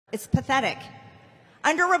It's pathetic.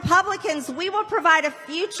 Under Republicans, we will provide a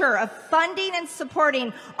future of funding and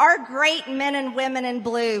supporting our great men and women in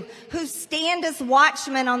blue who stand as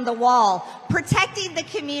watchmen on the wall, protecting the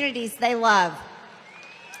communities they love.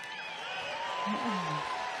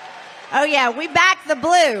 Oh yeah, we back the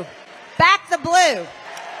blue. Back the blue.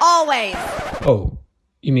 Always. Oh,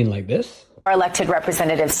 you mean like this? Our elected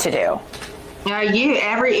representatives to do. And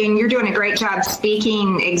you're doing a great job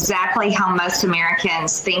speaking exactly how most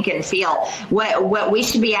Americans think and feel. What we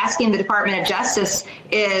should be asking the Department of Justice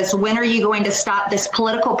is, when are you going to stop this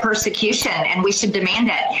political persecution? And we should demand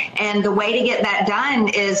it. And the way to get that done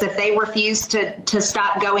is if they refuse to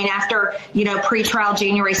stop going after, pretrial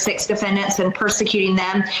January 6th defendants and persecuting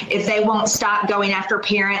them, if they won't stop going after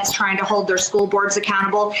parents trying to hold their school boards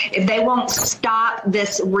accountable, if they won't stop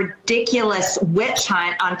this ridiculous witch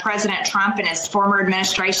hunt on President Trump and his former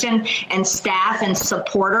administration and staff and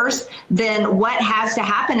supporters, then what has to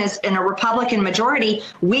happen is, in a Republican majority,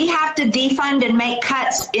 we have to defund and make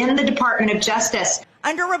cuts in the Department of Justice.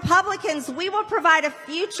 Under Republicans, we will provide a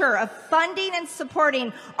future of funding and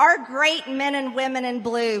supporting our great men and women in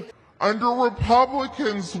blue. Under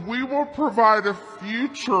Republicans, we will provide a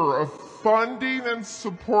future of funding and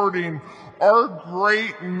supporting our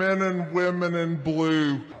great men and women in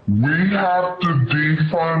blue. We have to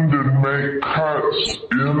defund and make cuts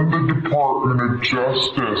in the Department of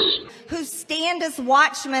Justice. Who stand as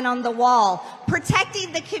watchmen on the wall,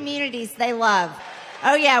 protecting the communities they love.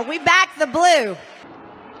 Oh yeah, we back the blue.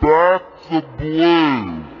 Back the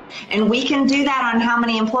blue. And we can do that on how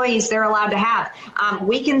many employees they're allowed to have.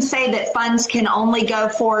 We can say that funds can only go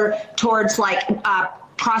towards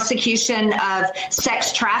prosecution of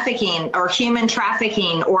sex trafficking or human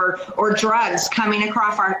trafficking or drugs coming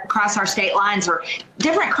across our state lines, or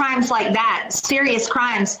different crimes like that, serious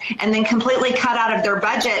crimes, and then completely cut out of their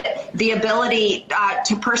budget the ability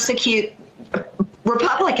to persecute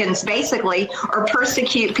Republicans, basically, or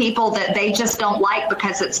persecute people that they just don't like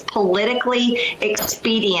because it's politically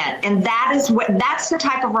expedient. And that's the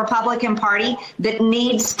type of Republican Party that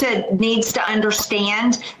needs to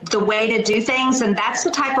understand the way to do things. And that's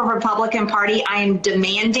the type of Republican Party I am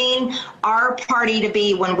demanding our party to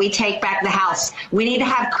be when we take back the House. We need to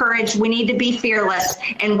have courage. We need to be fearless,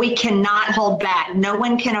 and we cannot hold back. No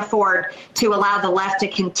one can afford to allow the left to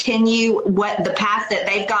continue the path that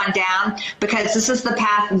they've gone down, because this is the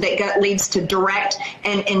path that leads to direct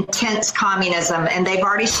and intense communism, and they've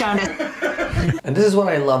already shown us. And this is what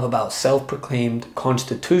I love about self-proclaimed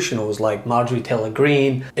constitutionals like Marjorie Taylor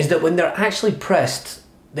Greene, is that when they're actually pressed,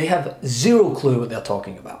 they have zero clue what they're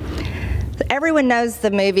talking about. Everyone knows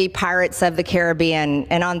the movie Pirates of the Caribbean,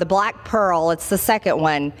 and on the Black Pearl, it's the second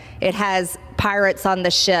one, it has pirates on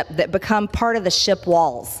the ship that become part of the ship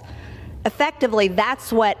walls. Effectively,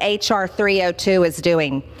 that's what H.R. 302 is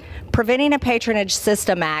doing. Preventing a Patronage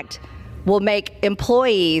System Act will make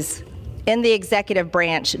employees in the executive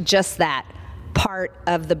branch just that, part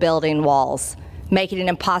of the building walls, making it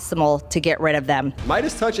impossible to get rid of them.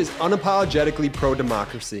 MeidasTouch is unapologetically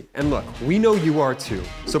pro-democracy. And look, we know you are too.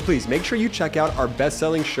 So please make sure you check out our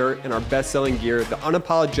best-selling shirt and our best-selling gear, the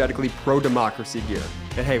unapologetically pro-democracy gear.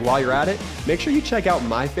 And hey, while you're at it, make sure you check out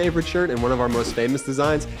my favorite shirt and one of our most famous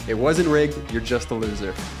designs. It wasn't rigged, you're just a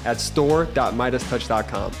loser. At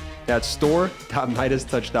store.MeidasTouch.com. That's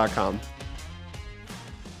store.MeidasTouch.com.